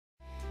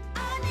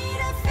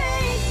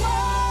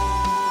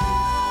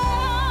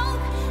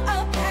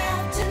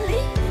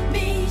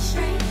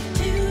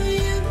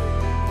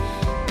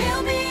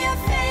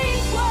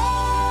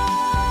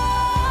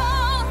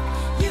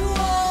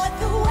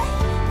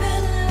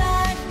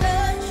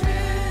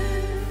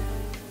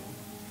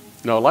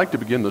Now, I'd like to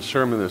begin the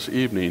sermon this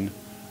evening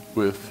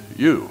with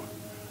you,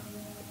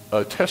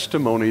 a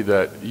testimony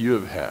that you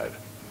have had.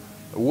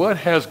 What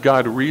has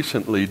God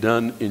recently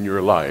done in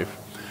your life?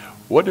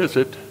 What is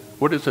it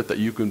that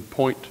you can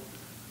point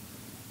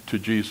to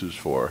Jesus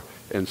for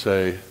and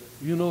say,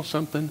 you know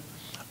something?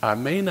 I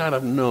may not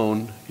have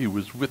known he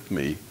was with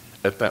me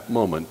at that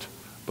moment,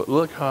 but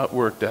look how it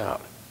worked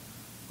out.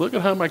 Look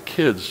at how my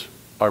kids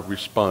are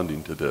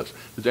responding to this.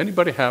 Does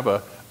anybody have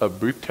a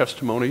brief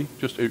testimony,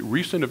 just a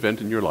recent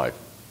event in your life?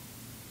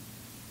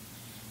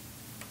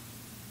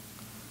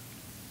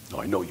 Oh,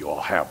 I know you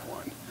all have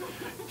one.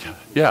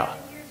 Yeah. 7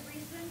 years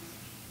recent?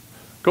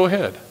 Go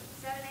ahead.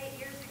 7, 8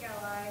 years ago,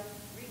 I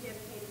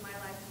rededicated my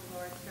life to the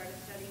Lord, started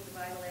studying the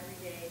Bible every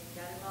day,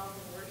 got involved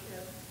in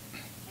worship,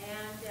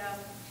 and to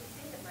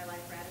say that my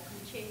life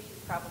radically changed is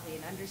probably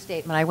an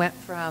understatement. I went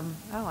from,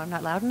 I'm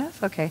not loud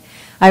enough? Okay.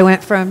 I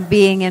went from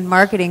being in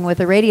marketing with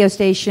a radio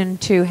station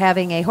to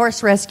having a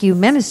horse rescue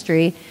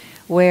ministry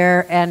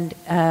where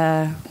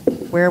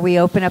we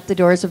open up the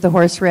doors of the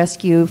horse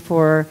rescue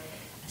for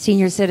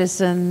senior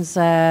citizens,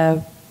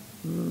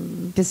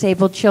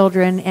 disabled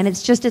children, and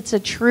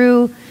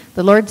the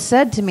Lord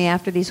said to me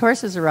after these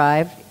horses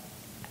arrived,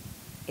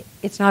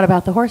 it's not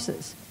about the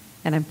horses.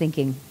 And I'm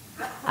thinking,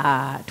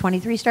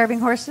 23 starving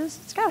horses?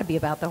 It's got to be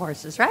about the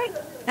horses, right?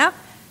 No?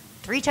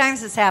 3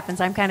 times this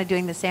happens. I'm kind of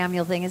doing the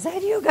Samuel thing. Is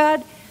that you,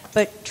 God?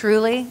 But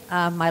truly,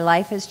 my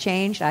life has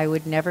changed. I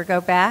would never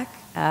go back,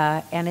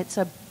 and it's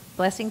a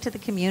blessing to the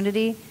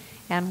community,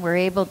 and we're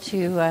able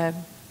to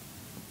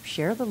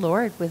share the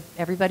Lord with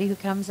everybody who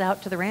comes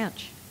out to the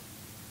ranch.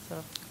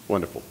 So.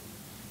 Wonderful.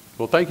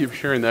 Well, thank you for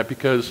sharing that,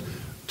 because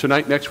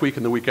tonight, next week,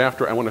 and the week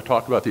after, I want to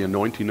talk about the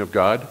anointing of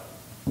God.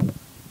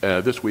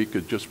 This week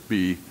could just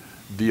be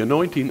the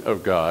anointing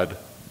of God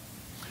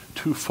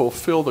to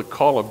fulfill the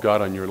call of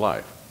God on your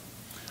life.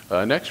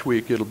 Next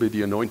week, it'll be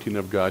the anointing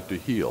of God to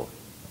heal.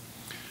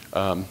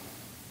 I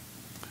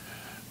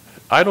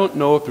don't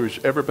know if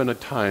there's ever been a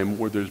time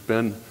where there's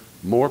been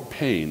more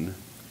pain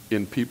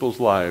in people's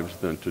lives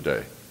than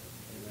today.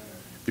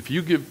 If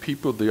you give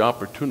people the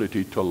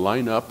opportunity to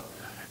line up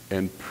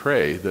and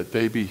pray that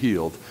they be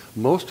healed,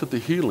 most of the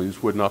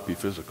healings would not be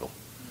physical.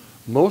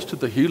 Most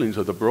of the healings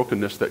are the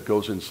brokenness that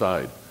goes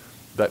inside,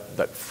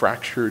 that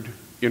fractured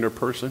inner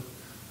person,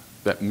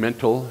 that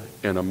mental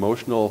and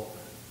emotional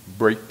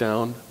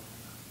breakdown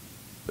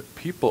that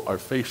people are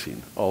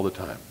facing all the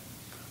time.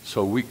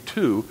 So week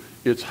 2,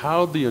 it's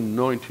how the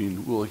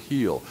anointing will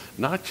heal,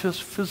 not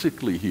just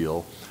physically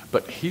heal,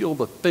 but heal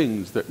the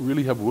things that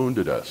really have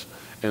wounded us.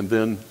 And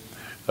then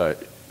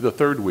the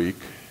third week,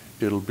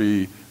 it'll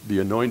be the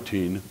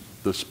anointing,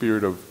 the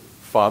spirit of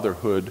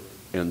fatherhood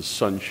and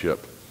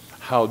sonship.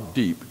 How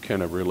deep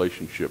can a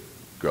relationship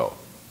go?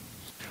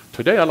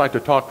 Today, I'd like to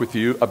talk with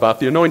you about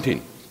the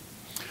anointing.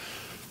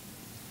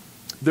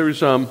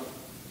 There's a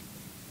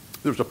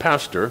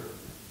pastor,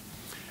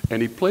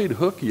 and he played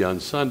hooky on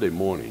Sunday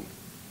morning.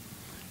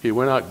 He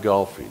went out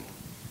golfing.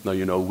 Now,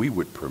 you know, we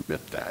would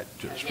permit that.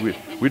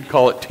 We'd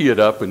call it tee it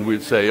up, and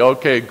we'd say,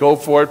 okay, go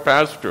for it,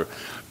 pastor.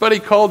 But he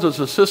called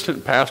his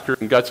assistant pastor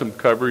and got some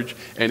coverage,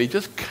 and he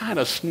just kind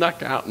of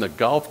snuck out in the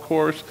golf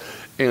course,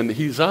 and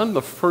he's on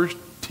the first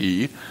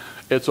tee.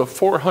 It's a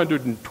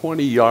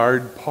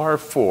 420-yard par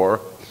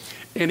 4,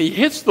 and he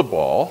hits the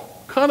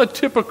ball, kind of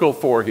typical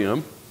for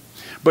him,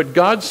 but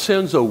God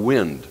sends a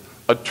wind,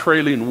 a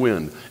trailing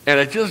wind,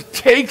 and it just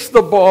takes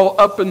the ball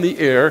up in the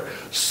air,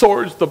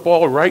 soars the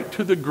ball right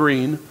to the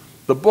green.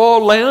 The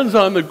ball lands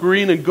on the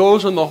green and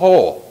goes in the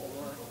hole.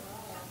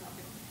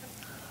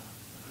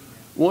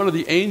 One of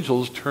the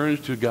angels turns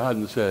to God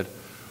and said,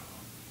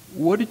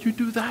 "What did you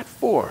do that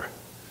for?"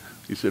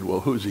 He said,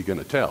 "Well, who's he going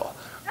to tell?"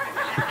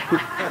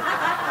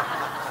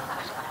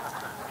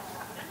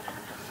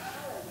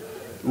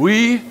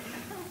 We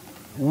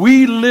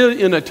live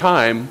in a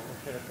time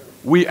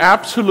we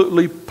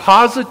absolutely,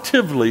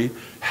 positively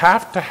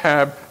have to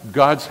have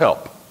God's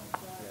help.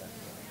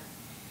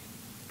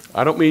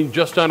 I don't mean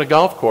just on a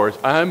golf course.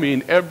 I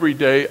mean every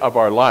day of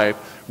our life.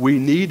 We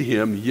need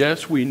him.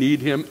 Yes, we need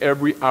him.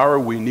 Every hour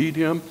we need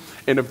him.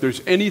 And if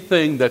there's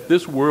anything that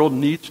this world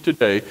needs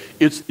today,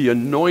 it's the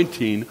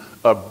anointing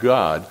of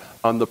God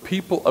on the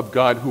people of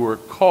God who are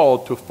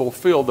called to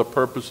fulfill the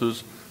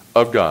purposes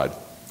of God.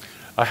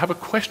 I have a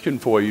question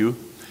for you.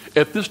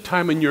 At this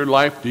time in your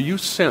life, do you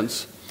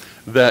sense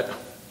that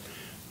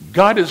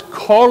God is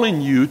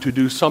calling you to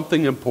do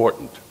something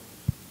important?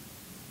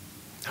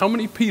 How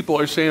many people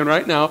are saying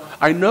right now,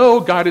 I know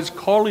God is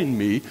calling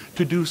me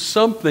to do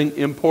something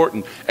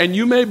important? And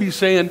you may be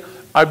saying,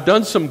 I've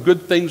done some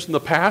good things in the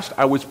past.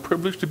 I was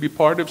privileged to be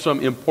part of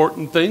some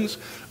important things.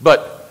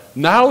 But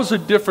now is a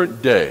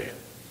different day.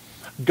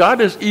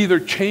 God is either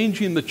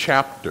changing the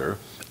chapter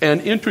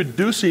and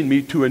introducing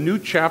me to a new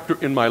chapter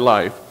in my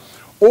life,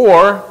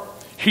 or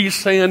he's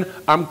saying,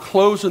 I'm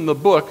closing the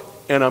book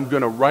and I'm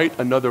going to write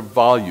another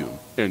volume,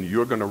 and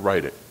you're going to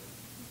write it.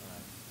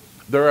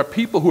 There are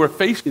people who are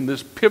facing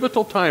this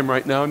pivotal time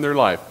right now in their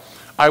life.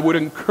 I would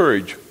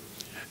encourage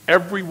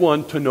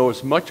everyone to know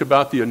as much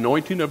about the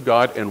anointing of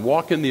God and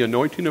walk in the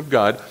anointing of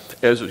God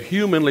as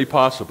humanly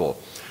possible.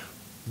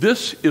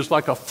 This is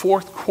like a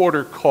fourth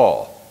quarter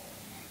call.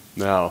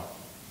 Now,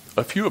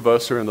 a few of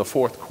us are in the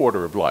fourth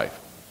quarter of life.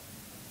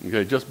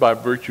 Okay, just by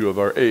virtue of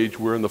our age,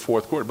 we're in the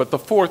fourth quarter. But the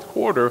fourth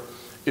quarter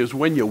is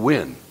when you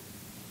win.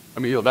 I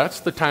mean,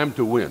 that's the time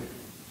to win.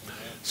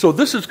 So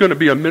this is going to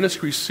be a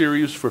ministry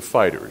series for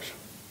fighters.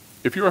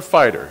 If you're a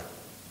fighter,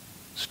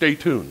 stay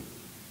tuned,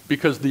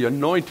 because the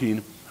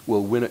anointing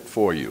will win it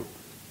for you.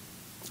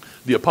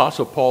 The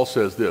Apostle Paul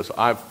says this,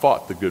 I've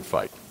fought the good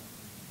fight.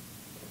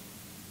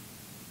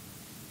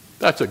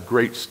 That's a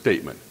great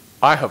statement.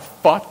 I have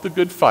fought the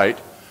good fight.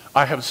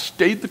 I have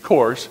stayed the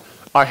course.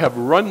 I have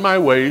run my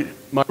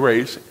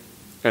race,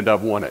 and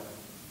I've won it.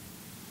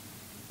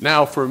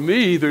 Now, for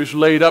me, there's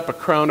laid up a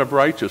crown of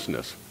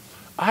righteousness.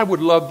 I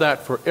would love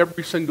that for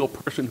every single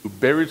person who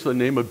bears the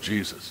name of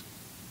Jesus,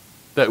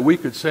 that we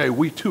could say,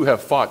 we too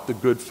have fought the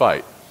good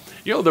fight.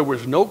 You know, there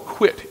was no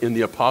quit in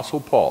the Apostle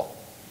Paul,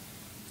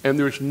 and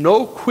there's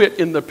no quit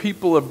in the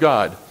people of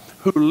God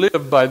who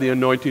live by the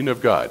anointing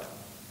of God.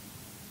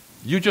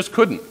 You just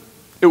couldn't.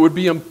 It would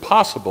be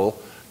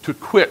impossible to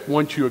quit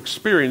once you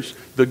experience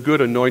the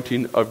good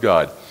anointing of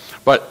God.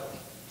 But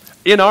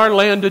in our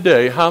land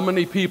today, how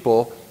many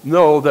people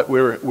know that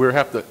we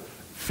have to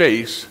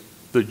face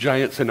the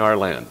giants in our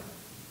land?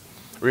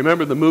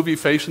 Remember the movie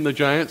Facing the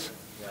Giants?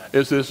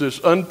 Is this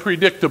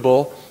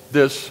unpredictable,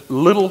 this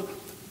little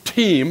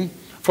team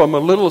from a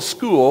little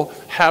school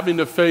having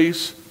to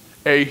face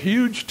a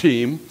huge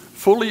team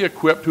fully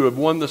equipped who have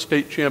won the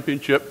state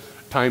championship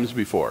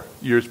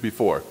years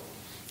before.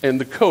 And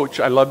the coach,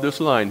 I love this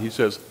line, he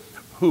says,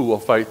 who will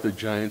fight the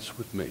giants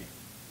with me?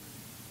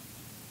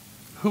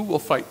 Who will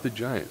fight the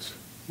giants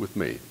with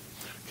me?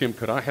 Kim,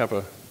 could I have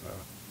a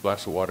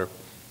glass of water?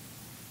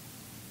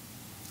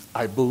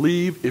 I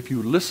believe if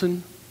you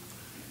listen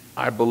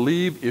to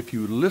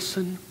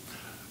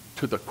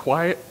the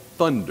quiet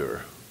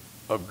thunder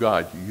of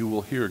God, you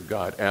will hear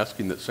God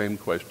asking that same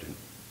question.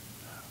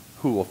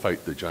 Who will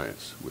fight the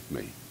giants with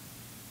me?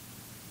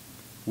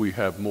 We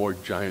have more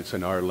giants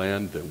in our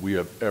land than we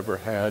have ever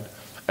had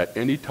at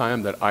any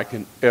time that I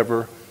can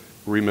ever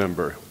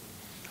remember.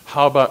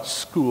 How about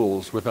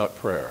schools without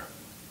prayer?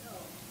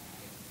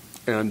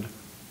 And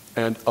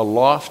a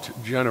lost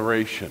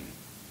generation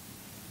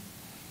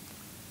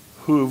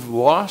who've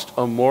lost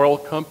a moral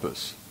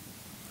compass,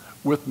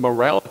 with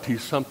morality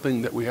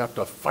something that we have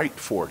to fight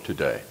for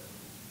today.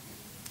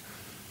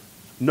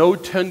 No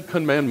 10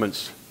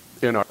 commandments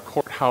in our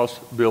courthouse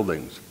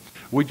buildings.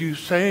 Would you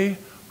say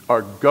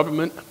our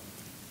government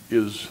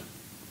is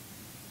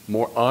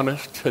more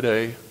honest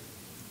today?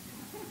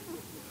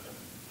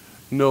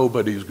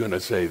 Nobody's going to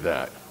say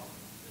that.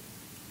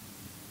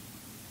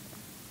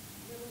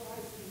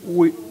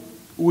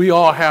 We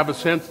all have a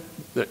sense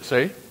that,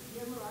 say?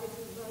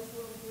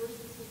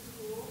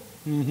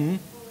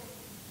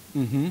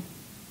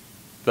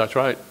 That's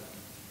right.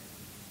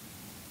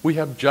 We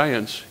have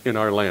giants in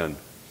our land.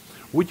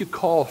 Would you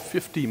call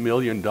 50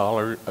 million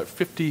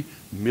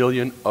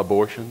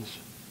abortions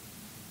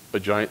a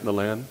giant in the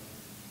land?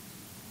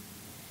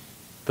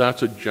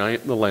 That's a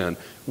giant in the land.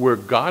 Where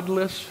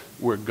godless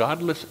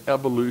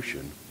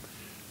evolution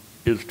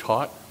is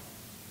taught,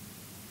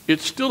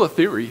 it's still a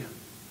theory,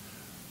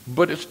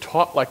 but it's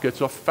taught like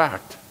it's a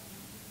fact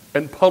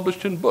and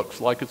published in books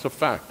like it's a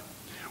fact.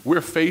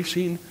 We're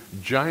facing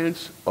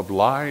giants of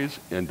lies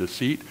and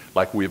deceit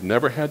like we've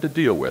never had to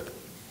deal with.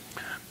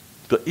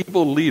 The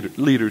evil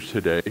leaders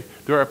today,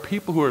 there are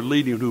people who are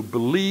leading who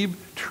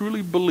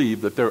truly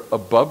believe that they're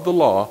above the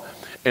law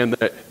and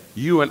that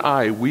you and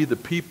I, we the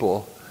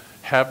people,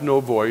 have no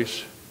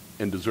voice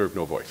and deserve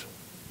no voice.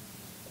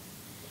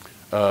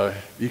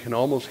 You can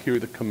almost hear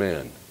the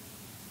command.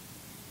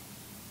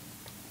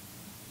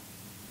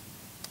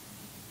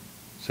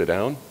 Sit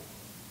down,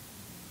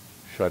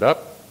 shut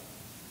up,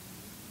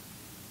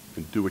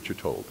 and do what you're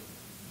told.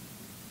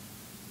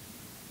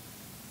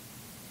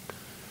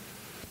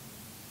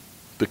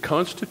 The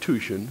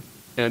Constitution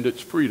and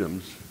its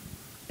freedoms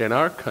in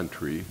our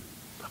country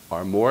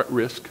are more at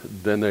risk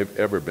than they've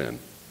ever been.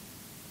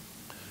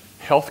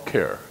 Health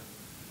care.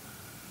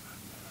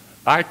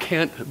 I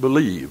can't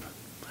believe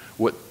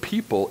what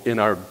people in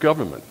our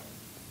government,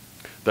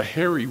 the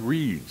Harry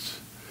Reids,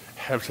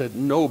 have said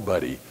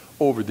nobody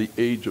over the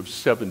age of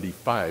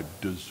 75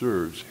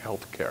 deserves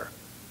health care.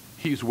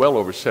 He's well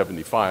over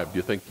 75. Do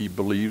you think he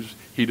believes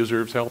he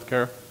deserves health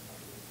care?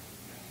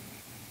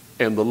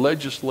 And the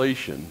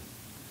legislation,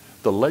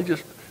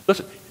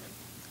 listen,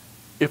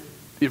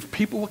 if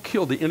people will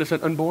kill the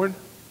innocent unborn,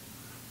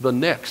 the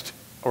next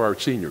are our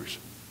seniors,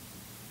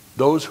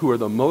 those who are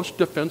the most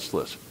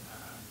defenseless.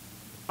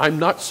 I'm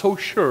not so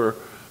sure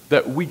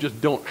that we just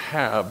don't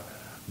have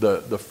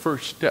the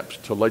first steps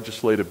to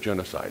legislative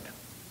genocide.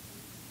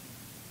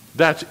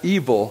 That's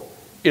evil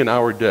in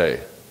our day.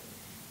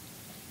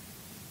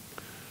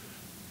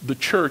 The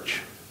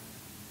church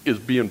is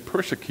being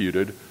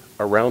persecuted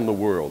around the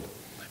world,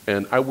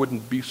 and I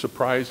wouldn't be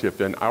surprised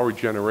if in our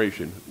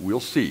generation we'll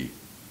see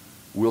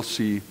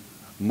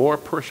more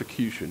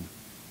persecution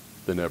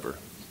than ever.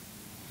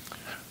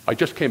 I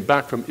just came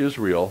back from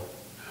Israel,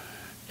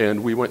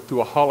 and we went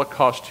through a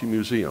Holocaust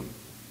museum.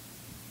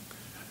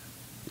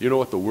 You know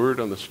what the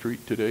word on the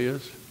street today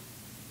is?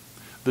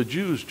 The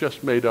Jews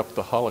just made up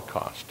the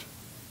Holocaust.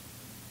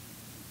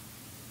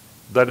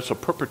 That it's a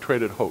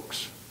perpetrated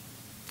hoax.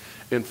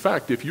 In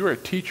fact, if you're a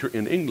teacher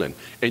in England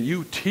and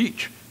you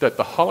teach that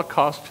the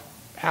Holocaust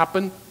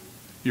happened,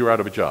 you're out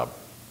of a job.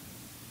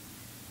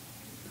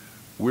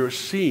 We're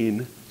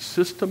seeing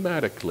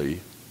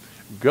systematically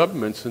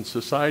governments and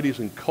societies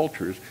and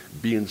cultures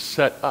being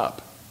set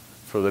up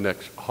for the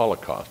next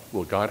Holocaust.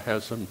 Well, God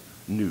has some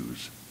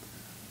news.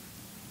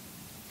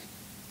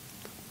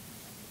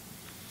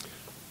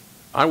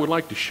 I would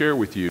like to share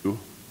with you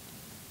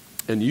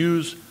and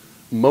use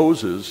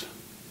Moses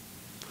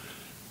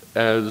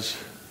and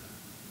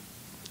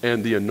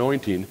the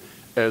anointing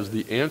as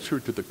the answer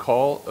to the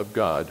call of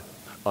God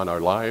on our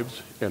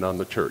lives and on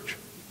the church.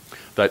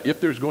 That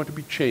if there's going to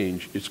be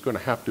change, it's going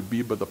to have to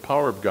be by the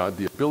power of God,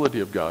 the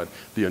ability of God,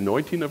 the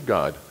anointing of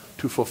God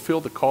to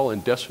fulfill the call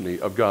and destiny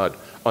of God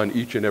on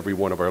each and every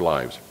one of our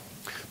lives.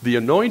 The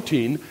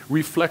anointing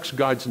reflects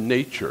God's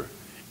nature.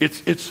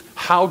 It's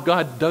how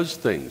God does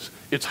things.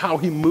 It's how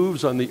he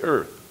moves on the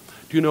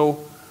earth. Do you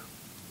know,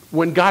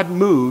 when God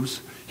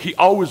moves, he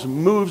always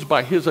moves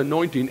by his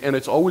anointing, and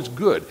it's always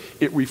good.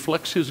 It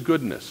reflects his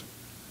goodness.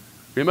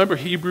 Remember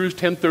Hebrews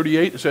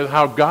 10:38? It says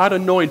how God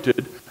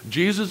anointed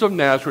Jesus of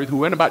Nazareth, who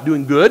went about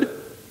doing good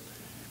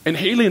and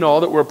healing all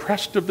that were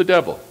oppressed of the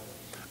devil.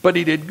 But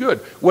he did good.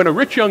 When a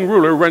rich young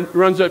ruler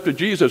runs up to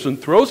Jesus and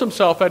throws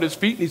himself at his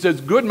feet and he says,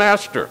 "Good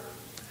master,"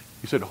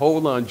 he said,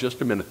 "Hold on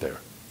just a minute there.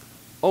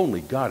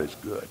 Only God is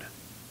good.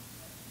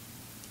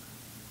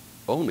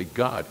 Only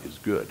God is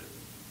good."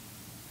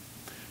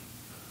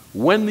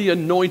 When the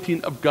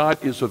anointing of God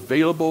is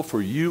available for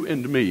you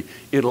and me,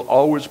 it'll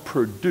always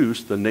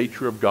produce the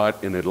nature of God,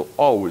 and it'll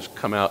always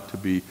come out to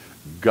be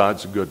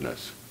God's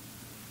goodness.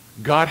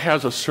 God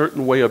has a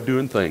certain way of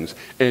doing things,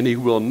 and he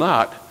will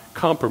not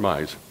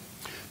compromise.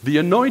 The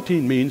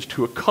anointing means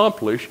to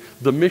accomplish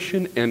the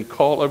mission and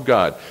call of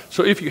God.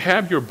 So if you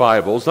have your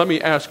Bibles, let me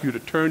ask you to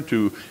turn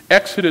to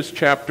Exodus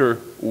chapter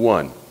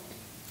 1.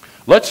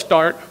 Let's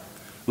start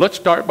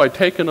by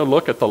taking a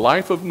look at the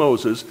life of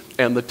Moses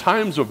and the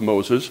times of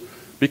Moses,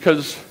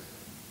 because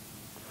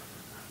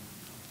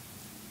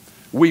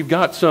we've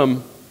got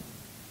some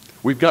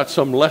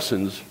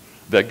lessons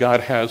that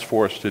God has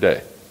for us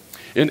today.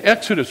 In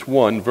Exodus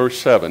 1, verse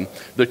 7,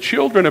 the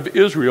children of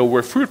Israel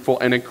were fruitful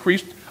and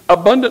increased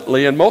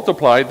abundantly and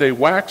multiplied. They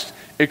waxed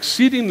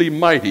exceedingly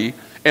mighty,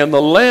 and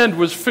the land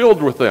was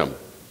filled with them.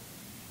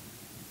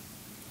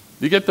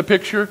 You get the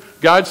picture?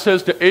 God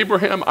says to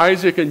Abraham,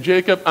 Isaac, and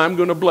Jacob, "I'm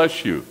going to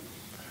bless you,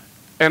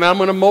 and I'm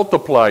going to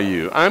multiply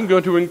you. I'm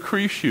going to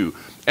increase you."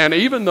 And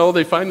even though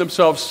they find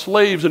themselves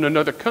slaves in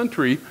another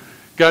country,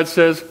 God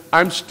says,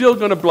 "I'm still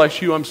going to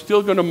bless you. I'm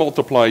still going to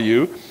multiply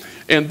you."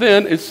 And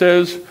then it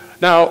says,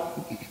 now,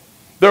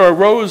 there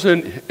arose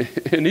in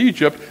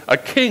Egypt a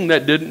king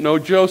that didn't know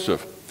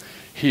Joseph.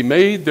 He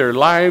made their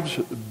lives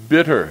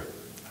bitter.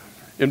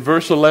 In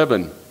verse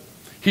 11,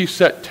 he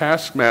set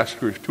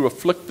taskmasters to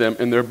afflict them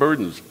in their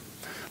burdens.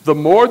 The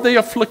more they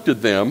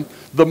afflicted them,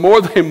 the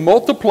more they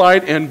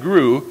multiplied and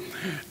grew,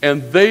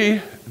 and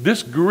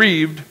this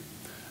grieved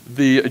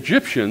the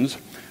Egyptians.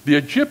 The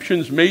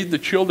Egyptians made the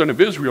children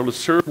of Israel to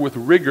serve with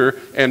rigor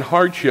and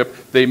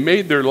hardship. They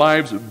made their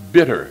lives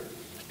bitter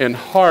and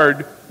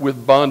hard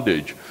with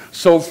bondage.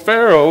 So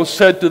Pharaoh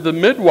said to the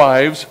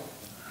midwives,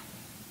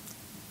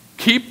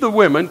 "Keep the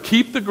women,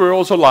 keep the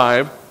girls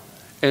alive,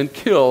 and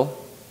kill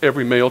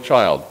every male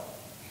child."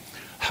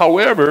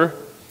 However,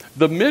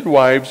 the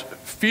midwives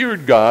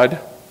feared God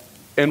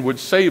and would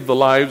save the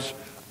lives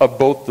of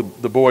both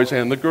the boys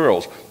and the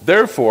girls.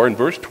 Therefore, in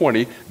verse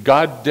 20,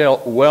 God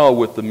dealt well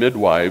with the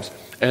midwives,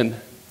 and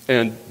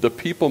the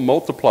people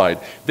multiplied.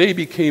 They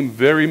became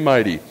very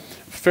mighty.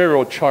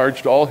 Pharaoh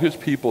charged all his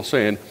people,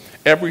 saying,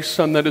 "Every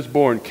son that is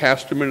born,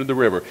 cast him into the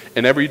river,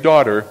 and every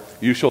daughter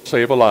you shall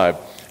save alive."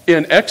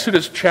 In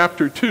Exodus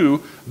chapter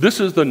 2, this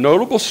is the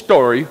notable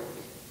story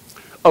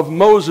of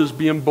Moses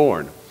being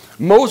born.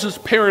 Moses'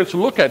 parents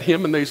look at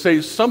him and they say,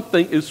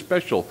 something is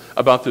special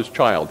about this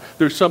child.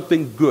 There's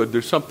something good.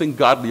 There's something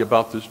godly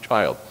about this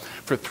child.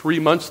 For 3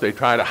 months they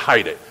try to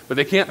hide it, but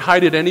they can't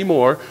hide it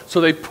anymore,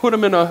 so they put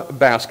him in a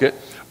basket,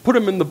 put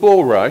him in the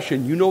bulrush,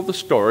 and you know the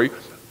story.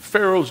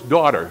 Pharaoh's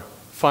daughter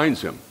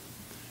finds him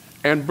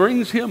and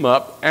brings him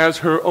up as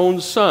her own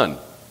son.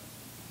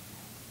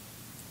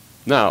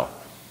 Now,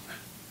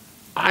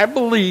 I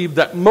believe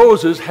that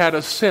Moses had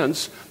a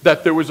sense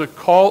that there was a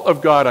call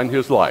of God on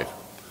his life.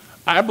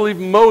 I believe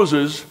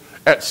Moses,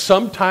 at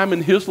some time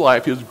in his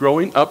life, his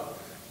growing up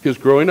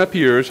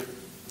years,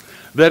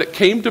 that it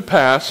came to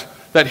pass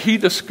that he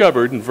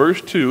discovered, in verse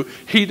 2,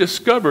 he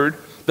discovered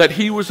that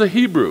he was a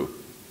Hebrew.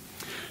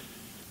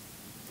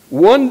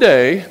 One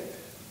day,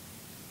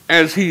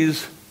 as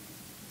he's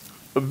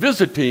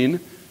visiting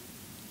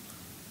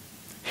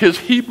his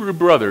Hebrew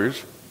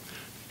brothers,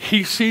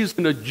 he sees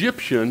an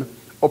Egyptian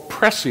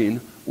oppressing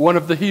one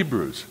of the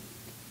Hebrews.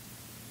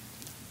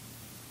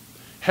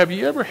 Have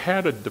you ever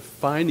had a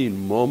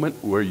defining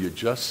moment where you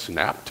just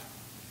snapped?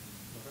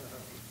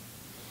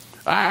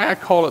 I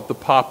call it the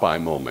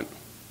Popeye moment.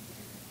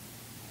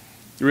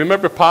 You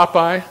remember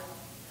Popeye?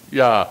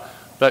 Yeah,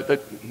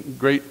 that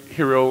great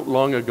hero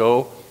long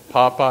ago,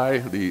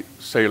 Popeye the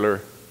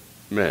Sailor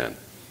Man.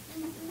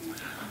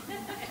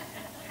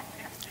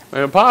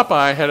 And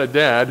Popeye had a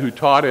dad who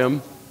taught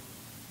him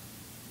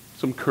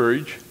some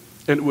courage,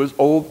 and it was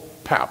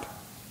Old Pap.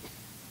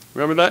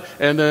 Remember that?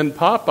 And then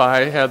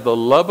Popeye had the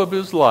love of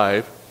his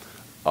life,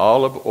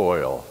 Olive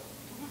Oyl.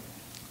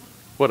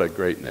 What a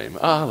great name,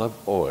 Olive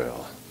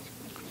Oyl.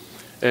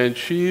 And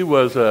she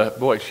was a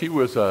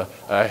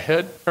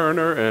head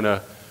turner and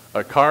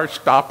a car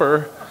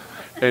stopper,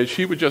 and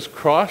she would just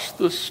cross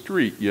the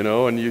street,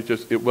 and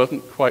it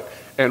wasn't quite,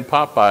 and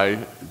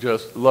Popeye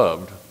just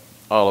loved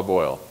Olive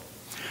Oyl.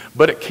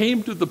 But it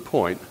came to the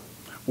point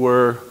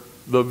where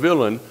the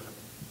villain,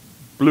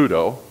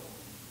 Bluto,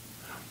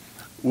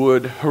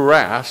 would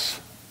harass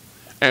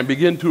and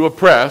begin to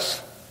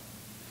oppress.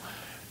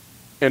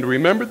 And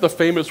remember the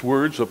famous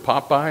words of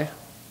Popeye?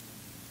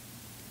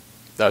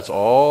 That's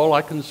all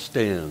I can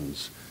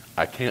stands.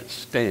 I can't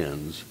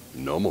stands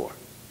no more.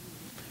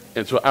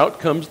 And so out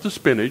comes the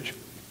spinach.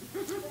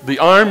 The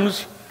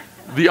arms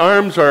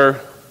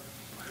are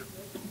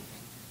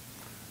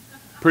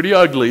pretty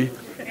ugly,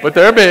 but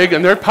they're big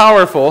and they're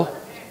powerful.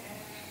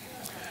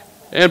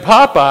 And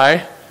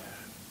Popeye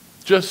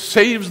just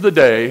saves the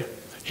day.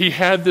 He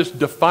had this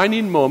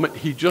defining moment.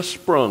 He just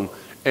sprung.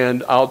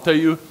 And I'll tell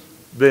you,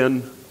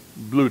 then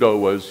Bluto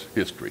was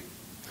history.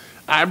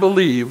 I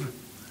believe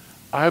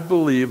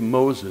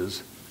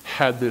Moses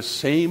had this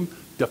same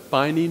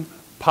defining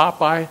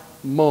Popeye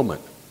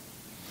moment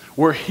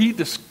where he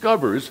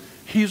discovers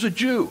he's a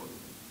Jew.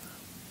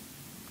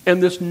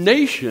 And this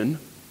nation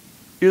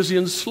is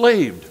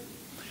enslaved.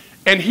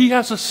 And he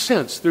has a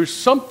sense there's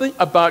something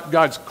about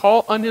God's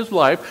call on his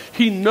life.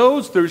 He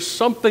knows there's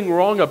something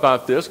wrong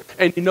about this,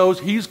 and he knows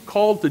he's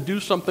called to do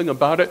something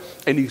about it,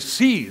 and he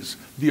sees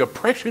the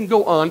oppression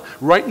go on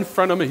right in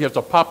front of him. He has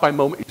a Popeye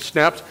moment. He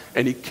snaps,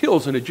 and he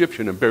kills an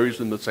Egyptian and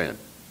buries him in the sand.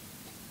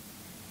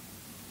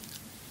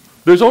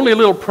 There's only a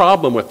little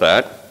problem with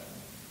that.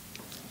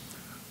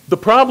 The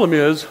problem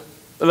is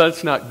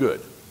that's not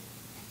good.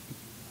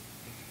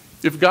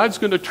 If God's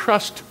going to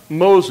trust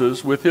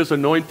Moses with his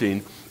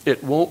anointing,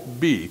 it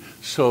won't be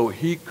so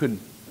he could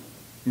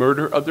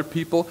murder other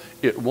people.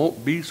 It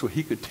won't be so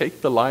he could take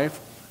the life.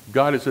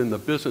 God is in the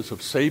business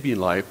of saving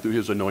life through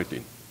his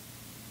anointing.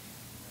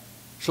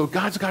 So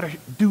God's got to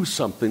do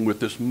something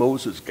with this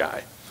Moses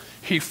guy.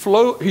 He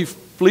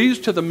flees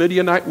to the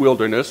Midianite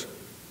wilderness,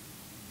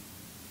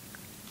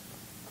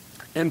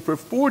 and for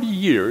 40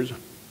 years,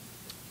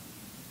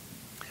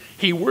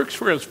 he works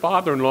for his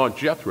father-in-law,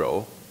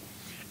 Jethro,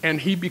 and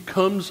he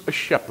becomes a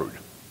shepherd.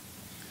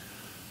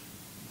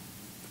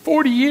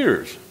 40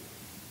 years.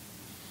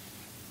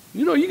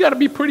 You got to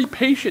be pretty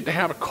patient to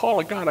have a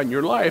call of God on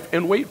your life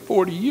and wait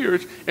 40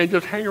 years and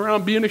just hang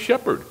around being a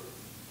shepherd.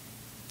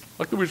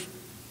 Like there was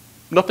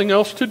nothing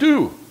else to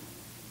do.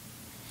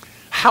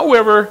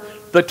 However,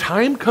 the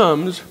time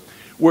comes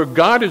where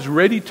God is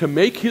ready to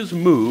make his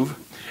move,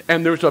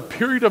 and there's a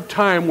period of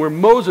time where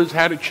Moses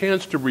had a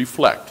chance to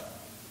reflect.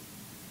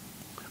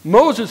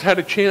 Moses had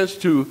a chance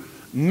to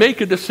make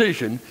a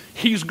decision.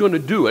 He's going to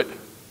do it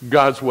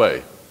God's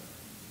way.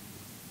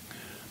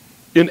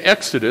 In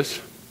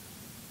Exodus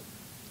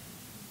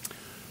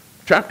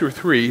chapter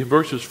 3,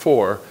 verses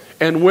 4,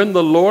 and when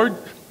the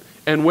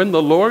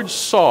Lord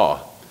saw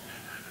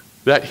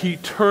that he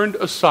turned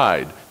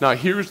aside. Now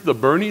here's the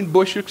burning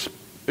bush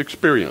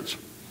experience.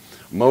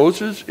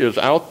 Moses is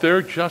out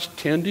there just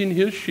tending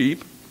his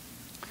sheep.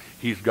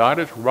 He's got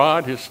his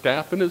rod, his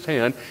staff in his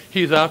hand.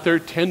 He's out there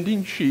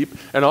tending sheep,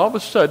 and all of a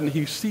sudden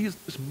he sees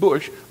this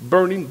bush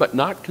burning but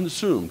not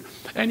consumed.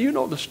 And you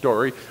know the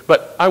story,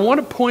 but I want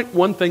to point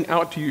one thing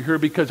out to you here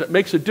because it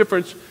makes a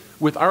difference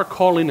with our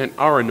calling and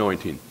our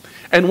anointing.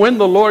 And when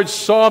the Lord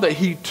saw that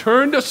he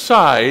turned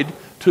aside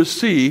to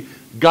see,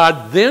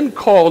 God then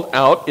called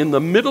out in the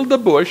middle of the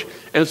bush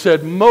and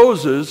said,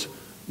 Moses,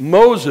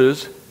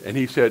 Moses, and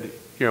he said,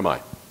 here am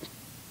I.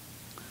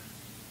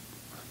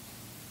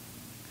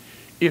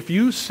 If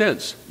you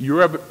sense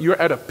you're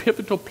at a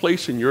pivotal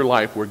place in your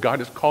life where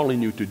God is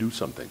calling you to do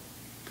something,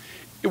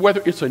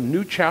 whether it's a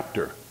new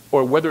chapter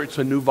or whether it's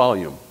a new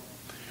volume,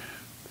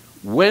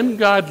 when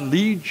God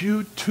leads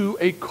you to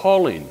a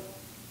calling,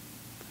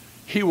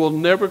 he will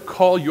never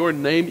call your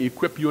name,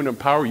 equip you, and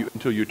empower you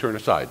until you turn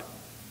aside.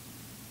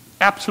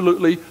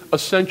 Absolutely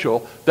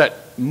essential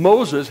that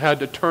Moses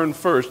had to turn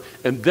first,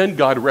 and then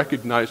God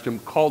recognized him,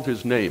 called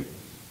his name,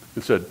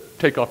 and said,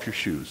 take off your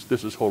shoes.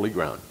 This is holy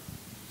ground.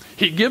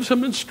 He gives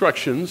him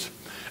instructions,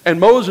 and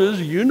Moses,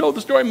 you know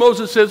the story,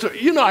 Moses says,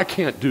 I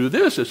can't do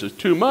this. This is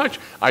too much.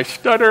 I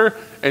stutter,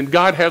 and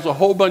God has a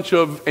whole bunch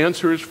of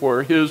answers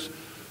for his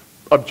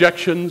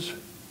objections.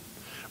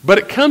 But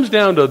it comes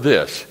down to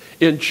this.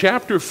 In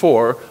chapter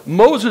 4,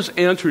 Moses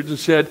answered and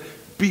said,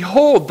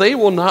 behold, they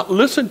will not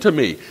listen to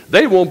me.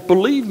 They won't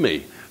believe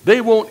me.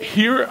 They won't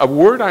hear a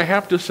word I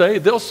have to say.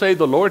 They'll say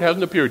the Lord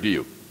hasn't appeared to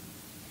you.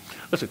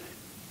 Listen,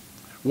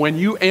 when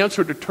you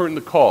answer to turn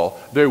the call,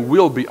 there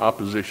will be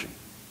opposition.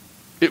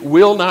 It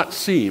will not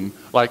seem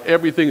like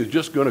everything is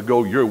just going to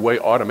go your way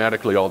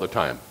automatically all the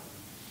time.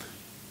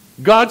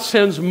 God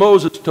sends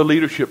Moses to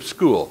leadership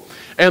school.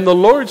 And the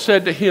Lord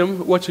said to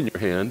him, "What's in your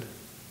hand?"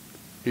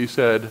 He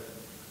said,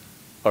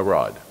 "A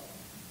rod."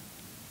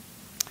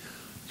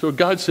 So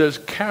God says,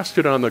 "Cast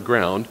it on the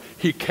ground."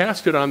 He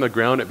cast it on the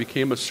ground. It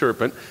became a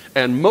serpent.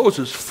 And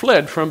Moses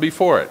fled from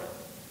before it.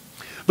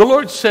 The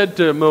Lord said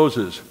to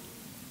Moses,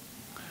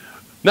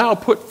 "Now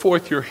put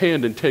forth your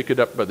hand and take it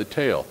up by the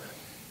tail."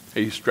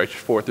 He stretched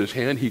forth his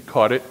hand. He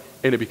caught it.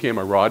 And it became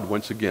a rod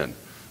once again.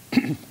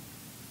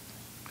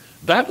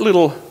 That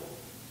little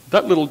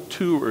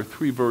 2 or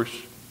 3 verse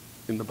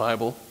in the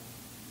Bible,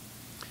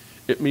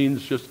 it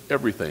means just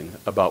everything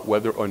about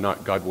whether or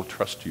not God will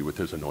trust you with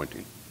his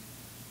anointing,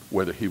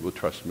 whether he will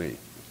trust me.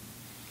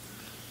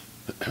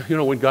 You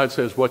know, when God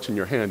says, "What's in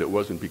your hand?" it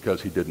wasn't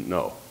because he didn't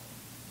know.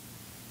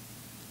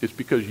 It's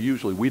because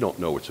usually we don't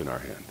know what's in our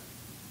hand.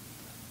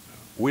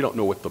 We don't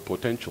know what the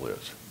potential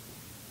is.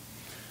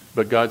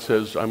 But God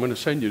says, "I'm going to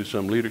send you to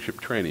some leadership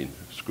training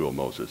school,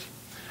 Moses.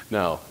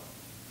 Now,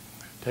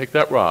 take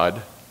that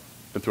rod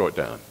and throw it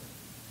down."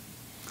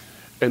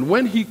 And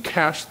when he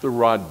cast the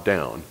rod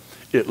down,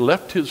 it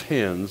left his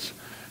hands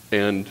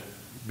and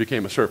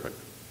became a serpent.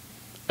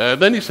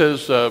 Then he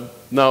says,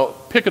 "Now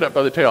pick it up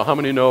by the tail." How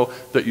many know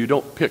that you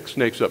don't pick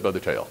snakes up by the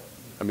tail?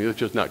 I mean, it's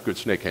just not good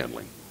snake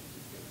handling.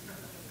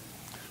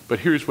 But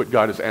here's what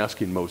God is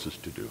asking Moses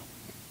to do.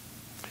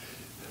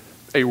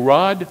 A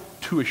rod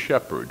to a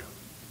shepherd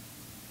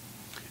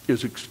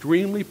is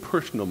extremely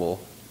personal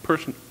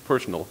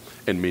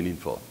and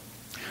meaningful.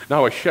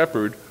 Now, a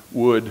shepherd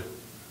would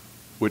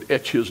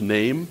etch his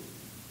name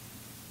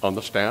on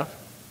the staff.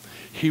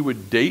 He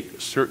would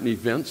date certain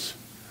events.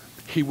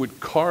 He would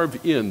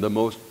carve in the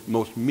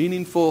most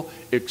meaningful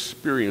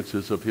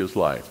experiences of his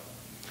life.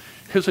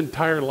 His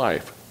entire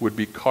life would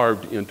be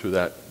carved into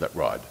that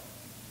rod.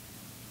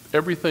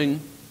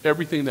 Everything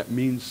that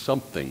means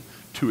something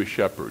to a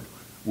shepherd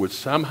would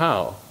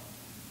somehow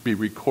be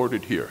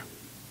recorded here.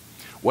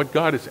 What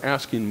God is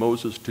asking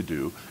Moses to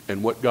do,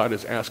 and what God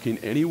is asking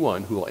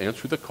anyone who will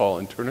answer the call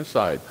and turn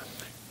aside,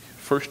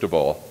 first of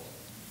all,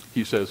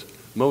 he says,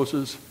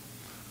 "Moses,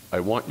 I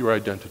want your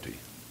identity."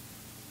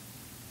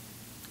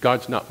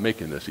 God's not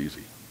making this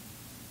easy.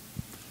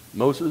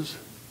 "Moses,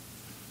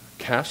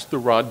 cast the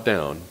rod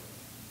down.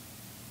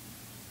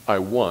 I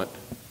want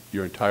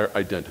your entire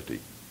identity."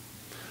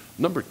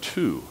 Number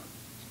 2,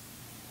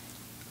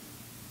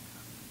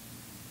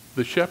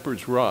 the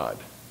shepherd's rod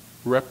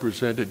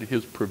represented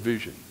his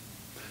provision.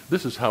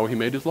 This is how he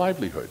made his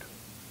livelihood.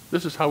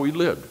 This is how he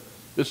lived.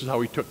 This is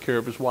how he took care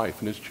of his wife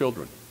and his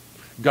children.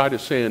 God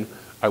is saying,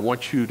 "I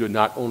want you to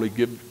not only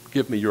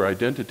give me your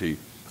identity,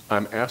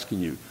 I'm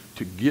asking you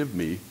to give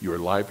me your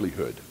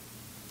livelihood.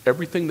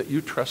 Everything that you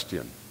trust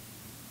in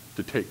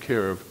to take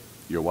care of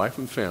your wife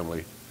and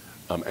family,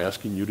 I'm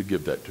asking you to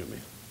give that to me."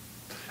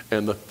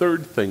 And the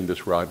third thing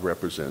this rod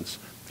represents,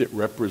 it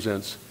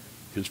represents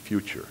his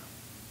future,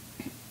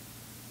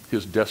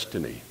 his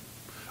destiny,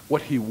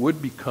 what he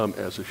would become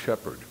as a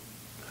shepherd.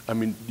 I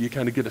mean, you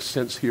kind of get a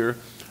sense here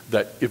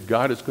that if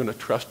God is going to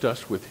trust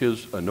us with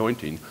his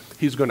anointing,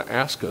 he's going to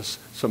ask us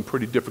some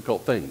pretty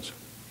difficult things.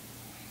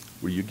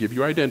 Will you give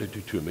your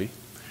identity to me?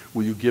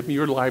 Will you give me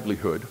your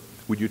livelihood?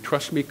 Would you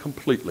trust me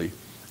completely?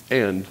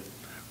 And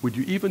would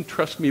you even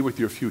trust me with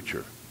your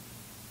future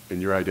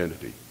and your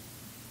identity?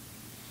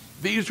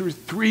 These are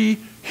 3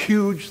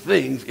 huge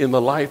things in the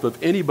life of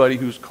anybody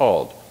who's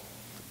called.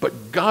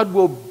 But God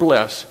will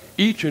bless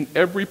each and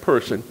every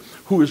person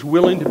who is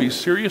willing to be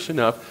serious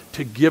enough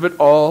to give it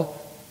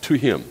all to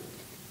him.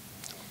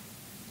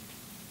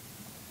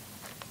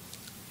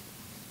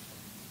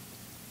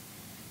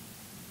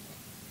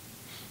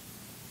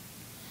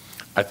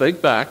 I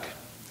think back,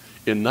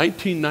 in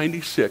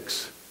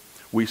 1996,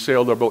 we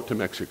sailed our boat to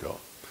Mexico.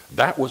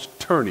 That was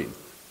turning.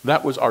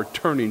 That was our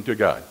turning to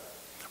God.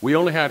 We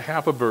only had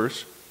half a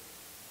verse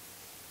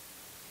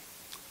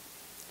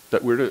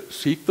that we're to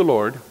seek the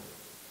Lord,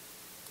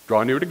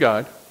 draw near to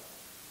God.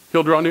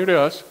 He'll draw near to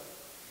us.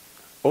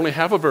 Only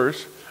half a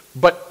verse.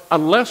 But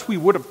unless we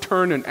would have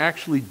turned and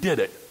actually did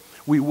it,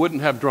 we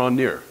wouldn't have drawn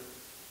near.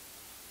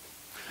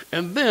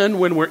 And then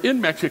when we're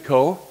in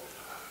Mexico,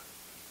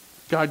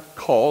 God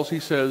calls, he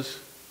says,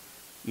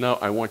 "Now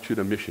I want you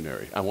to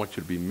missionary. I want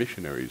you to be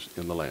missionaries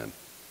in the land."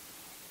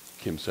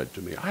 Kim said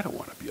to me, "I don't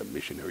want to be a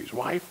missionary's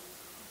wife."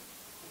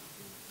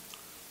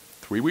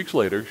 3 weeks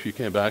later, she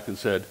came back and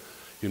said,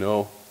 "You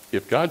know,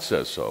 if God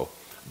says so,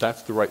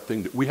 that's the right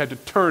thing." We had to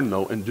turn,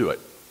 though, and do it.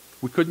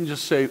 We couldn't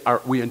just say,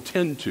 we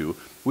intend to.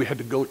 We had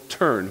to go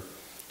turn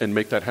and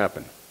make that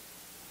happen.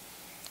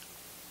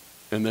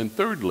 And then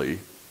thirdly,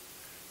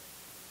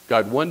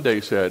 God one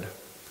day said,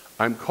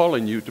 "I'm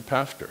calling you to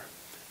pastor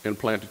and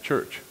plant a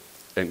church."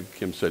 And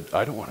Kim said,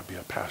 "I don't want to be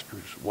a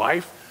pastor's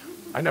wife.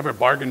 I never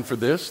bargained for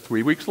this."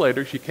 3 weeks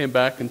later, she came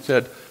back and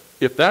said,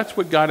 "If that's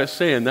what God is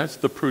saying, that's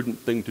the prudent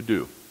thing to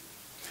do."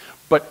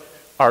 But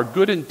our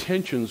good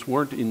intentions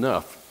weren't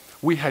enough.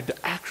 We had to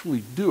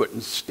actually do it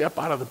and step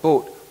out of the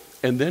boat.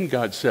 And then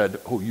God said,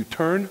 oh, you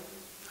turn?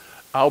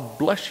 I'll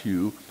bless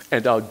you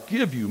and I'll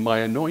give you my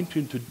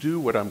anointing to do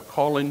what I'm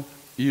calling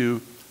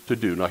you to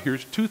do. Now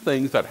here's two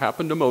things that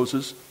happened to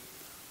Moses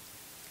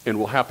and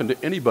will happen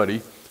to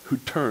anybody who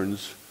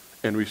turns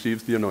and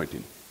receives the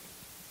anointing.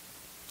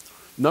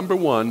 Number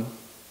one,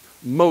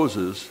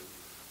 Moses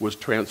was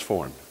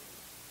transformed.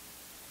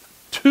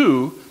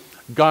 Two,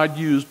 God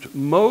used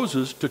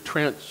Moses to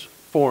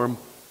transform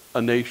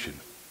a nation.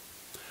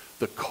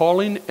 The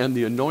calling and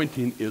the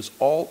anointing is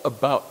all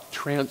about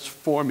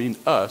transforming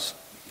us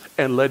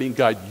and letting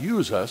God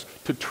use us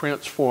to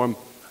transform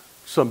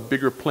some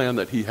bigger plan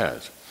that he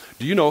has.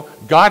 Do you know,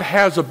 God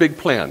has a big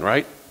plan,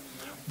 right?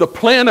 The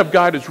plan of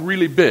God is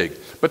really big,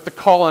 but the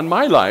call on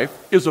my life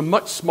is a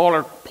much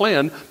smaller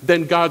plan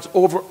than God's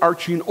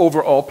overarching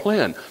overall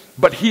plan.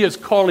 But he is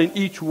calling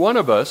each one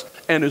of us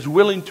and is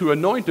willing to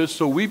anoint us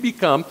so we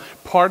become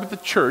part of the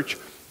church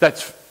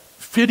that's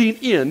fitting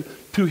in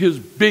to his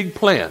big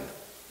plan.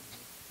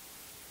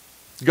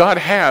 God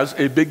has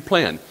a big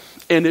plan,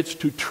 and it's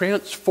to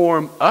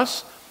transform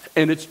us,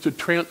 and it's to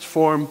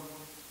transform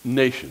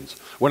nations.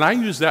 When I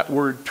use that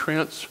word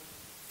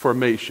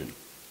transformation,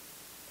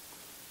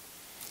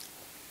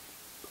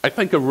 I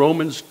think of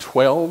Romans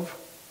 12,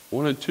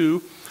 1 and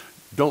 2.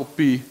 Don't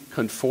be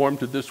conformed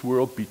to this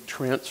world, be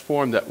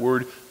transformed. That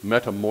word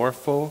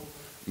metamorphosis.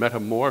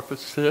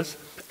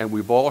 And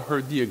we've all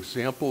heard the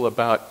example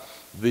about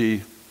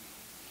the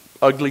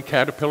ugly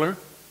caterpillar,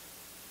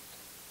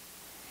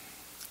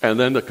 and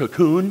then the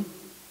cocoon,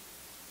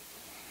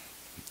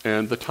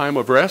 and the time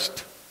of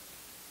rest,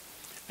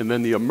 and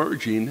then the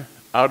emerging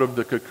out of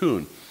the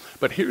cocoon.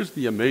 But here's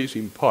the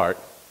amazing part,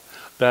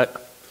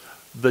 that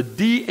the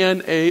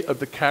DNA of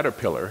the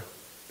caterpillar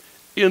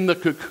in the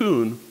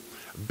cocoon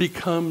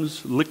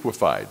becomes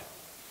liquefied.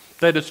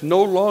 That it's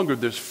no longer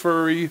this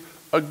furry,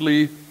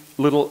 ugly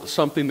little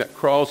something that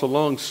crawls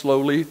along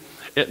slowly.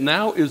 It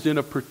now is in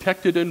a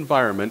protected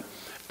environment,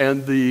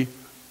 and the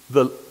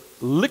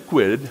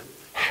liquid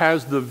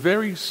has the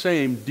very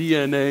same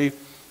DNA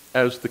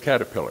as the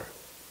caterpillar.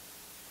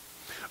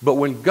 But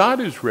when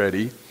God is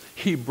ready,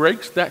 he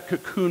breaks that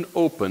cocoon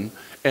open,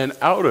 and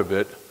out of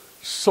it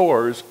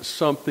soars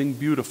something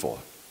beautiful.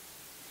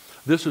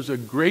 This is a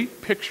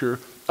great picture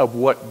of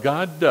what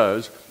God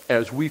does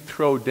as we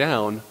throw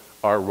down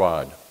our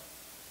rod.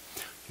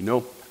 You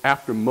know,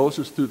 after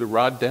Moses threw the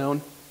rod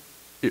down,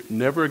 it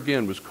never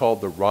again was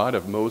called the rod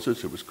of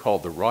Moses, it was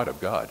called the rod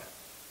of God.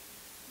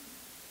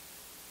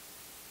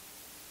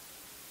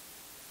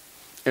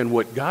 And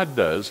what God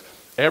does,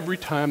 every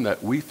time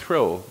that we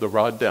throw the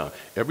rod down,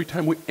 every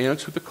time we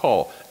answer the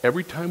call,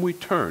 every time we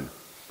turn,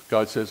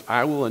 God says,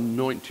 I will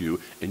anoint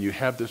you, and you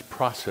have this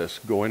process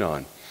going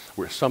on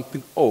where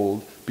something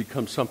old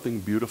becomes something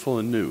beautiful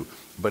and new.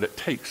 But it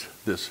takes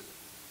this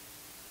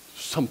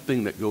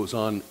something that goes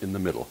on in the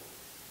middle.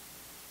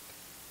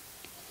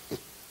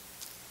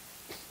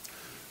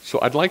 So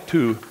I'd like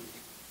to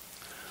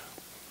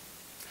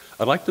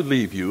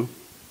leave you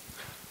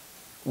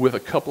with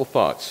a couple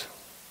thoughts.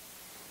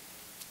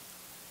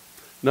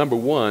 Number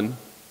one,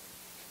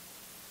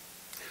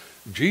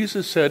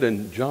 Jesus said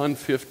in John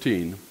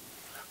 15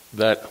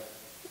 that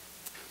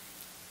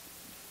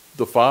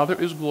the Father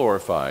is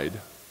glorified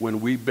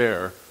when we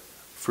bear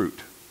fruit.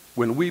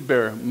 When we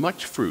bear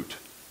much fruit,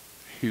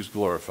 he's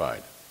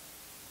glorified.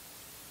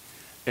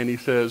 And he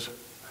says,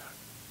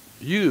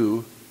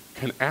 you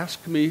can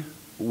ask me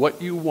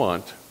what you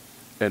want,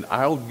 and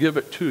I'll give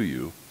it to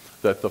you,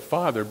 that the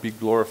Father be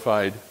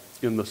glorified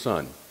in the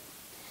Son.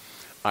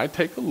 I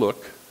take a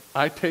look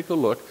at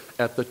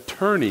the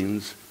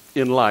turnings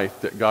in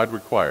life that God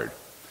required.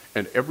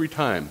 And every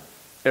time,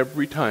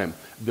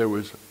 there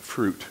was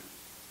fruit.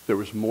 There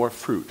was more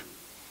fruit.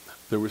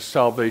 There was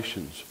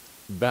salvations,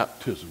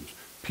 baptisms,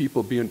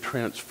 people being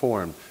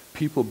transformed,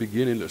 people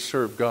beginning to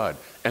serve God.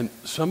 And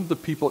some of the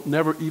people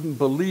never even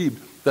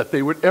believed that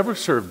they would ever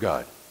serve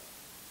God.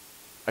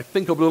 I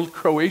think of a little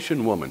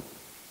Croatian woman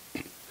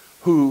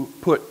who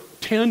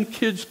put 10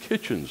 kids'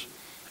 kitchens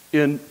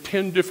in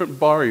 10 different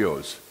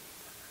barrios.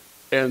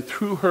 And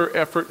through her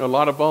effort, and a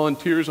lot of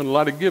volunteers and a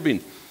lot of giving,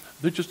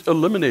 they just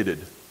eliminated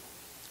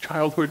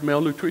childhood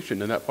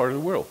malnutrition in that part of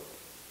the world.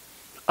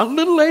 A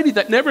little lady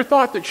that never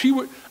thought that she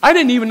would, I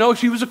didn't even know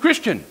she was a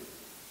Christian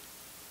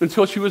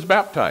until she was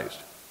baptized.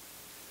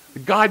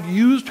 God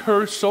used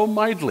her so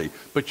mightily,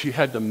 but she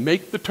had to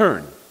make the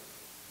turn,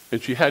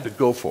 and she had to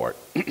go for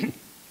it.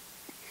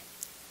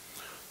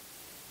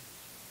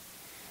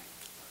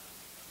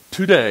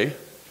 Today,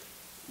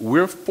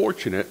 we're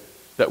fortunate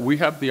that we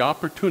have the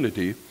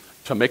opportunity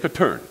to make a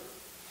turn.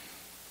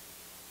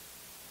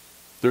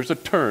 There's a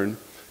turn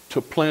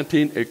to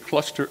planting a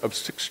cluster of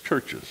 6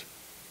 churches,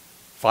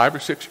 5 or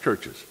 6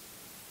 churches.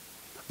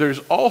 There's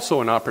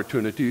also an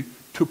opportunity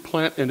to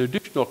plant an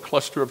additional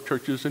cluster of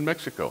churches in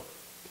Mexico.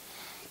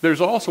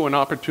 There's also an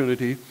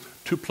opportunity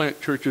to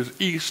plant churches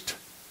east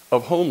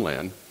of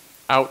Homeland,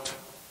 out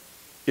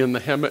in the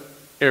Hemet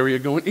area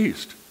going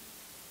east.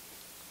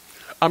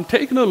 I'm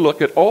taking a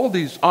look at all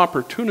these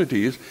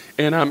opportunities,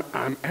 and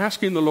I'm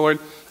asking the Lord,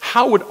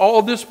 how would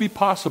all this be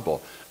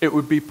possible? It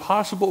would be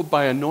possible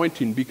by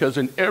anointing, because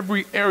in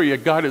every area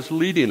God is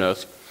leading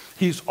us,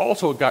 He's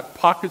also got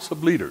pockets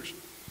of leaders.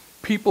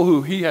 People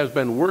who He has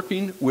been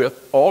working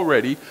with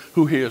already,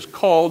 who He has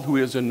called, who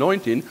He is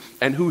anointing,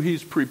 and who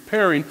He's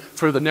preparing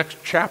for the next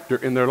chapter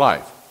in their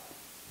life.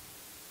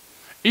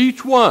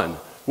 Each one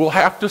will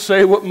have to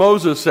say what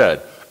Moses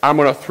said. I'm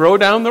going to throw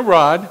down the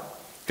rod.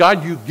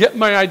 God, you get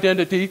my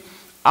identity.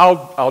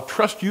 I'll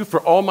trust you for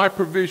all my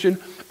provision,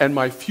 and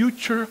my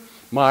future,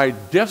 my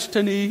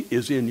destiny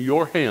is in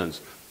your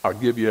hands. I'll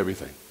give you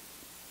everything.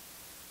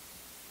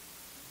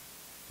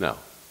 Now,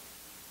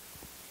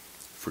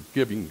 for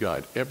giving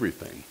God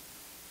everything,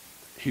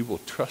 He will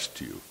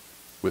trust you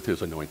with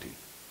His anointing.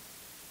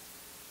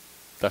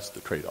 That's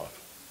the trade-off.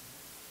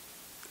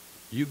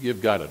 You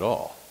give God it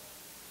all,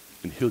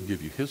 and He'll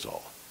give you His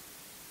all.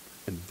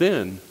 And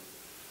then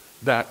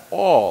that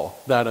all,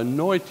 that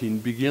anointing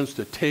begins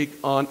to take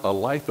on a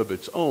life of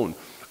its own,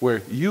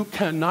 where you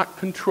cannot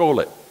control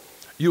it.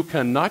 You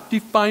cannot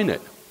define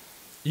it.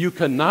 You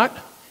cannot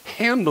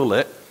handle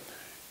it.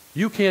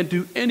 You can't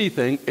do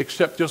anything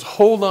except just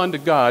hold on to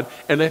God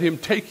and let Him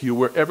take you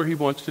wherever He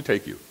wants to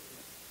take you.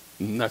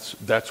 And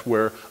that's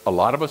where a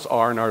lot of us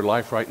are in our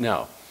life right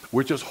now.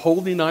 We're just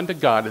holding on to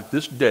God at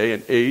this day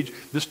and age,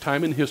 this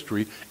time in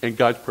history, and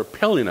God's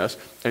propelling us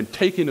and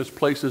taking us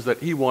places that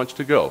He wants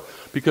to go.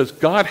 Because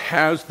God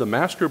has the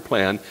master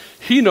plan.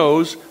 He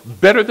knows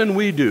better than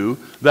we do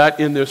that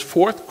in this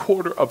fourth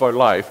quarter of our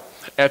life,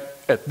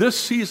 at this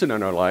season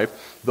in our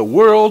life, the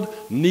world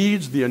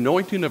needs the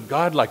anointing of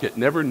God like it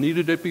never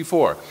needed it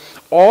before.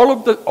 All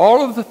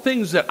of the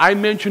things that I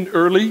mentioned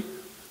early,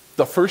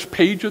 the first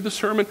page of the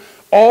sermon,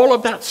 all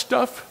of that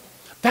stuff,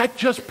 that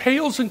just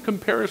pales in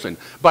comparison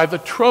by the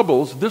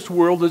troubles this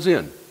world is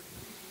in.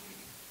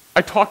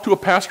 I talked to a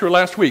pastor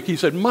last week. He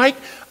said, Mike,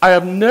 I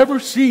have never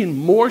seen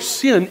more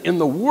sin in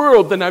the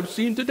world than I've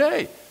seen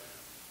today.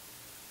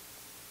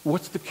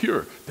 What's the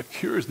cure? The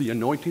cure is the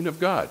anointing of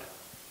God.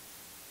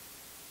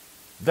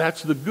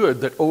 That's the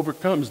good that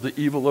overcomes the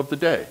evil of the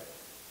day.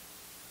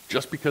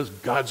 Just because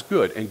God's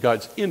good and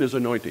God's in His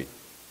anointing.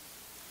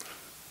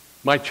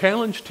 My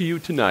challenge to you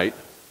tonight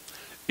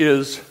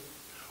is,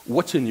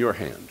 what's in your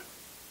hand?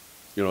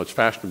 You know, it's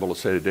fashionable to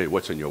say today,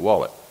 what's in your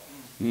wallet?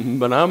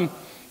 But I'm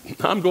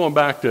going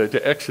back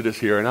to Exodus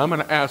here, and I'm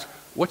going to ask,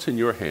 what's in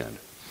your hand?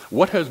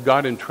 What has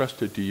God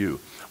entrusted to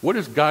you? What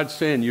is God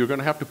saying you're going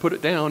to have to put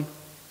it down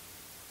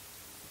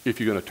if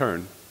you're going to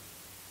turn,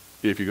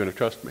 if you're going to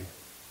trust me?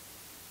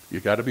 You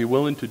got to be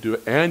willing to do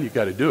it, and you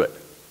got to do it.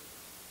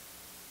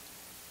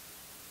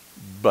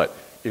 But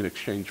in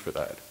exchange for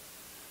that,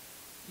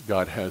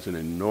 God has an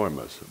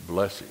enormous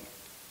blessing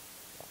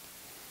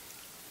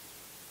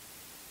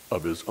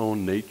of His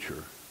own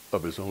nature,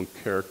 of His own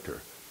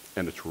character,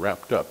 and it's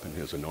wrapped up in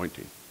His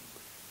anointing.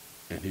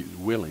 And He's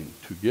willing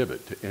to give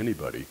it to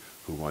anybody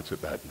who wants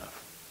it bad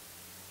enough.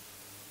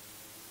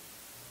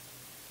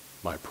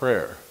 My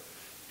prayer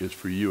is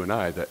for you and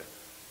I that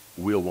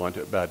we'll want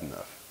it bad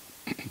enough.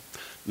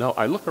 Now,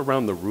 I look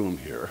around the room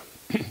here,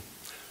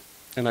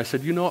 and I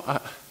said, you know,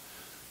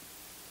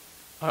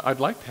 I'd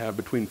like to have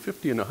between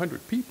 50 and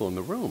 100 people in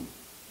the room.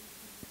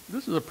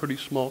 This is a pretty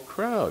small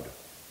crowd.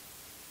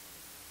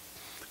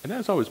 And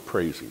as I was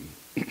praising,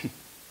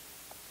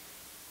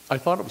 I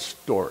thought of a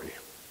story,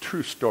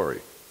 true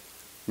story,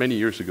 many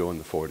years ago in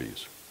the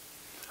 40s.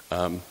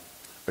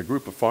 A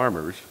group of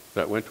farmers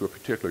that went to a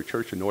particular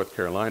church in North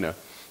Carolina,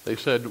 they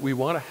said, we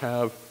want to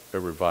have a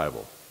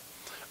revival,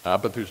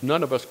 but there's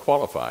none of us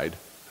qualified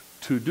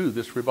to do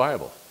this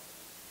revival.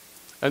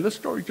 And this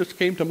story just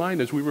came to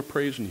mind as we were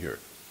praising here.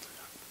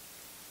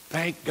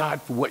 Thank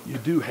God for what you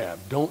do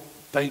have. Don't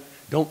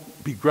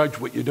begrudge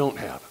what you don't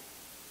have.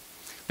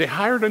 They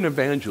hired an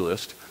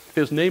evangelist.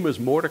 His name is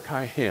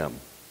Mordecai Ham.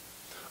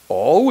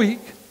 All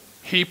week,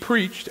 he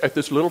preached at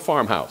this little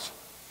farmhouse.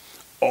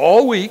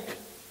 All week,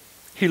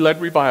 he led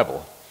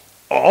revival.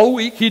 All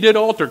week, he did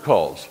altar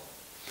calls.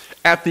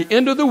 At the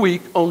end of the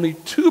week, only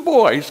 2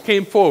 boys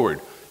came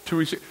forward to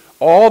receive.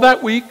 All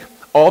that week,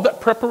 all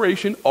that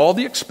preparation, all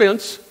the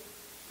expense,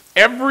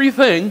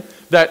 everything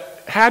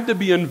that had to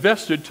be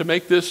invested to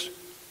make this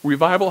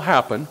revival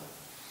happen,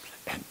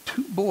 and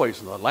 2 boys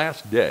on the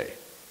last day.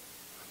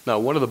 Now,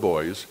 one of the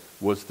boys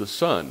was the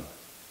son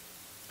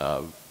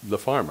of the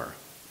farmer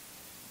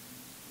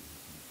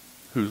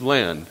whose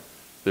land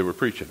they were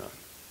preaching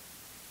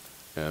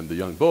on. And the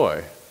young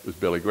boy was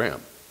Billy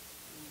Graham.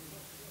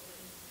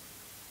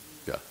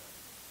 Yeah.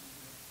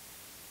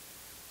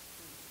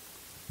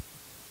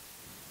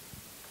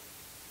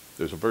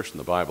 There's a verse in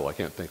the Bible, I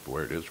can't think of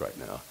where it is right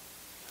now,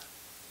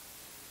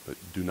 but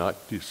do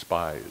not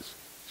despise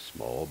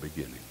small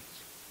beginnings.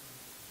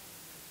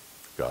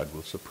 God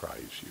will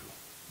surprise you.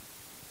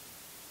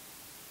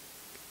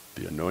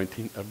 The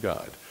anointing of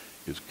God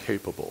is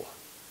capable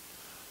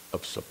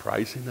of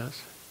surprising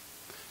us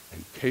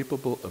and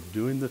capable of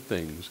doing the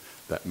things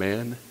that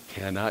man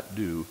cannot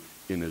do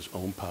in his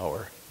own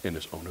power, in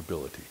his own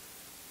ability.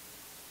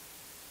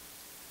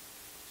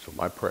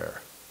 So my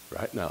prayer,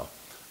 right now,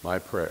 my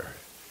prayer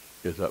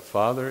is that,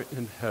 Father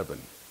in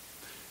heaven,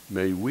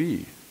 may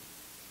we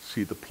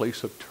see the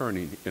place of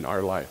turning in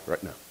our life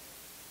right now.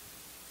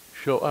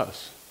 Show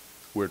us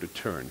where to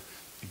turn.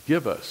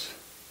 Give us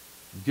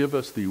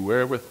the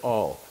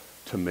wherewithal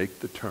to make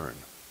the turn.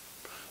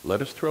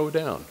 Let us throw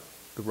down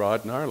the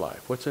rod in our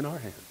life, what's in our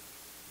hand,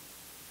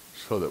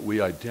 so that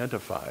we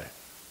identify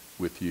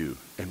with you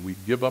and we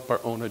give up our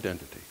own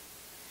identity,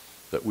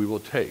 that we will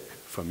take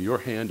from your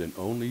hand and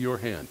only your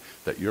hand,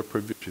 that your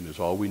provision is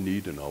all we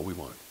need and all we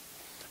want.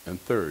 And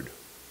third,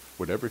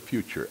 whatever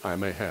future I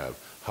may have,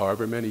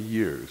 however many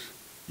years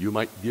you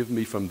might give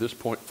me from this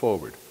point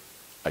forward,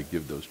 I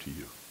give those to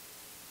you.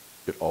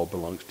 It all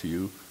belongs to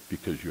you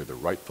because you're the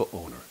rightful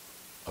owner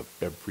of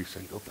every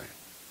single thing.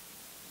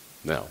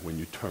 Now, when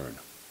you turn,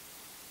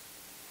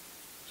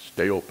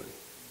 stay open.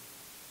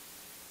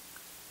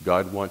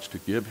 God wants to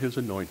give his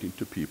anointing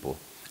to people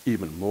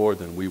even more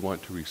than we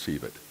want to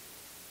receive it.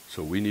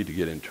 So we need to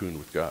get in tune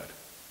with God.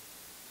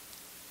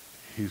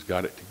 He's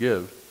got it to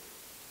give,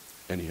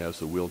 and he has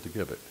the will to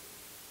give it.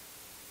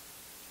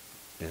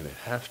 And it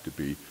has to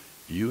be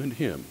you and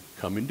him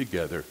coming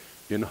together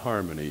in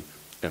harmony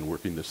and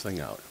working this thing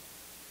out.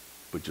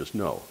 But just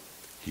know,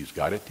 he's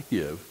got it to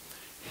give,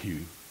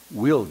 he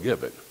will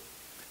give it,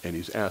 and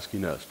he's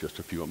asking us just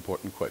a few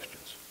important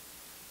questions.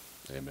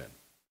 Amen.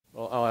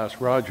 Well, I'll ask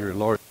Roger,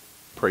 Lord,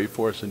 pray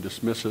for us and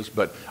dismiss us,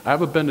 but I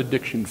have a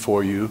benediction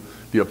for you.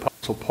 The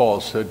Apostle Paul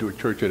said to a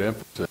church at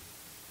Ephesus,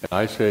 and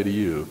I say to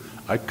you,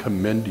 I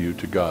commend you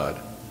to God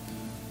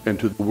and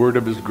to the word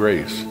of his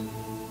grace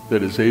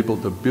that is able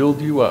to build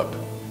you up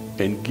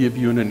and give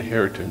you an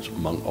inheritance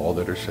among all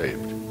that are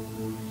saved.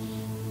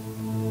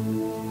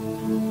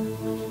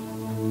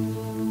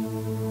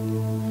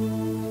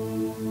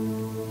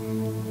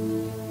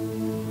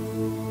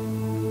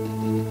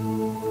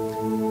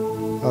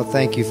 Oh,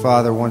 thank you,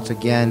 Father, once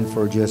again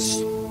for just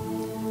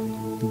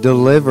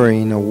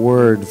delivering a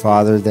word,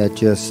 Father, that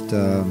just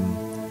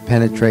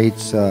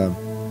penetrates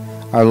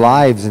our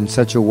lives in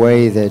such a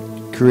way that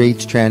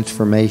creates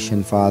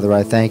transformation, Father.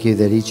 I thank you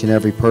that each and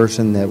every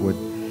person that would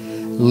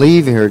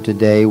leave here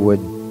today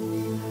would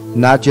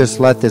not just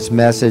let this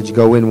message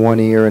go in one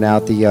ear and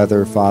out the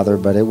other, Father,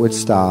 but it would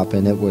stop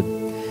and it would,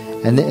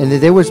 and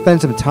they would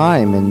spend some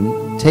time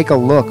and take a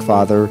look,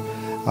 Father,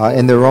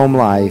 in their own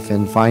life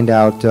and find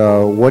out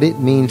what it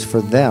means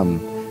for them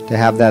to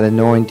have that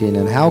anointing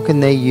and how can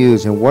they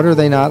use and what are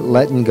they not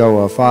letting go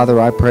of. Father,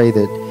 I pray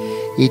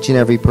that each and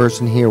every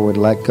person here would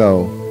let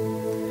go,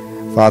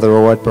 Father,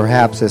 or what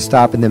perhaps is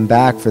stopping them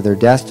back for their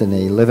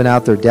destiny, living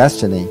out their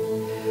destiny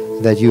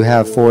that you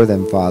have for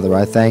them, Father.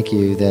 I thank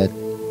you that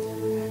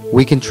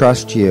we can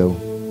trust you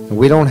and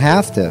we don't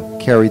have to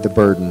carry the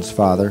burdens,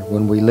 Father.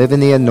 When we live in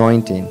the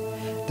anointing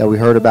that we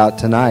heard about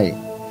tonight,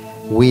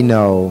 we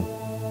know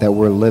that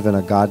we're living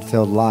a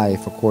God-filled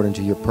life according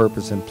to your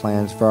purpose and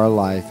plans for our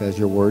life, as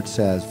your word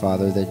says,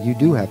 Father, that you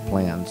do have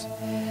plans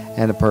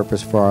and a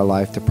purpose for our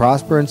life to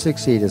prosper and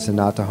succeed us and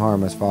not to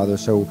harm us, Father.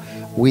 So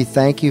we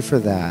thank you for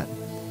that.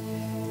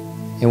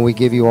 And we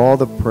give you all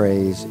the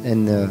praise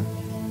and the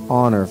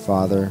honor,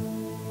 Father.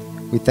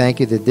 We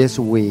thank you that this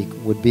week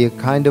would be a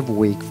kind of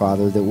week,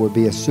 Father, that would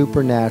be a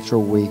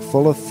supernatural week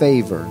full of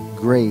favor,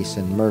 grace,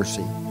 and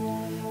mercy.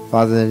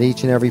 Father, that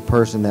each and every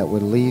person that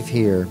would leave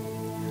here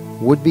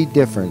would be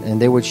different, and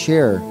they would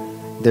share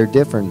their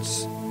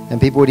difference,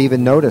 and people would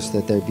even notice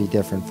that they'd be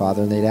different,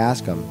 Father, and they'd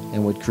ask them,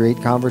 and would create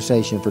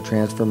conversation for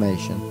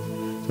transformation.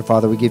 So,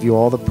 Father, we give you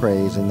all the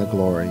praise and the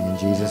glory in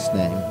Jesus'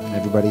 name. And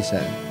everybody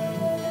said,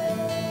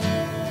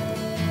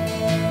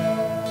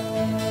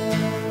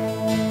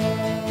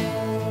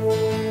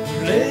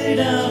 lay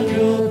down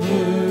your